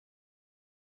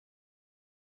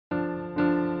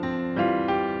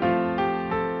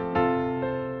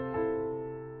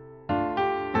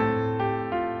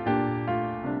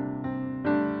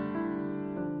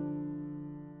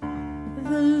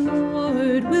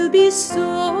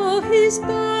bestow his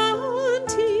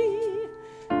bounty,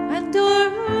 and our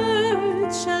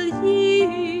earth shall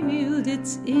yield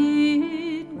its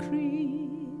increase.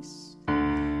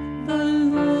 The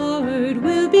Lord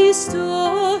will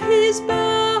bestow his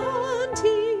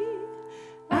bounty,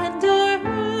 and our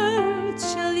earth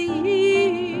shall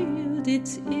yield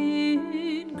its increase.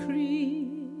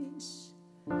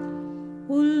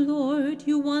 O Lord,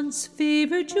 you once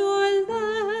favored your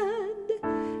land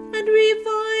and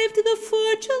revived the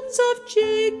fortunes of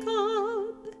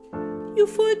Jacob. You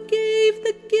forgave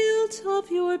the guilt of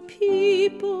your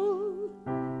people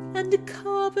and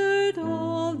covered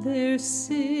all their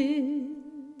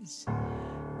sins.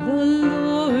 The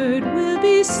Lord will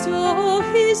bestow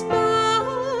his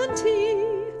bounty,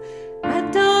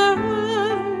 and our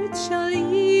earth shall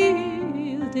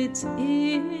yield its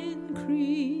increase.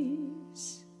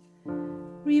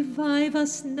 Revive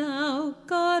us now,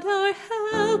 God our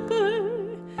helper.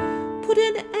 Put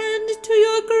an end to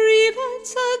your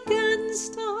grievance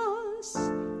against us.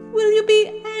 Will you be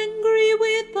angry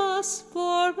with us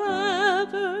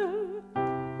forever?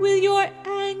 Will your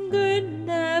anger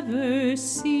never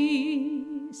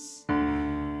cease?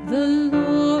 The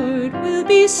Lord will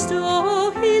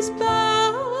bestow his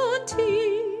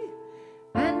bounty,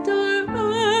 and our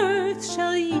earth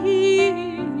shall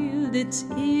yield its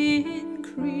increase.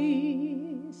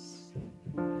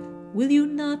 Will you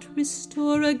not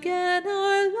restore again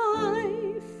our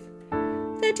life,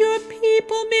 that your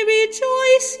people may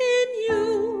rejoice in you?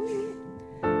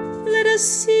 Let us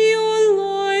see, O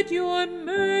Lord, your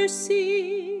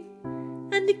mercy,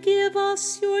 and give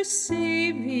us your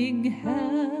saving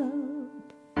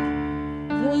help.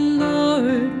 The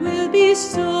Lord will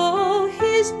bestow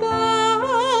his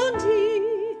bounty,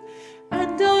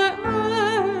 and our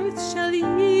earth shall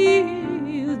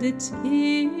yield its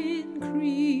increase.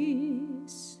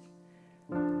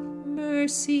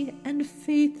 Mercy and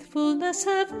faithfulness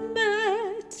have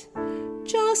met,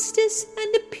 justice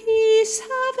and peace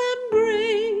have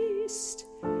embraced.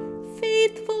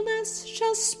 Faithfulness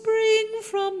shall spring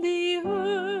from the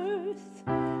earth,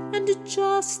 and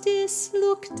justice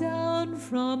look down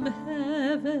from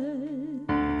heaven.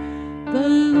 The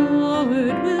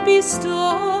Lord will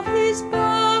bestow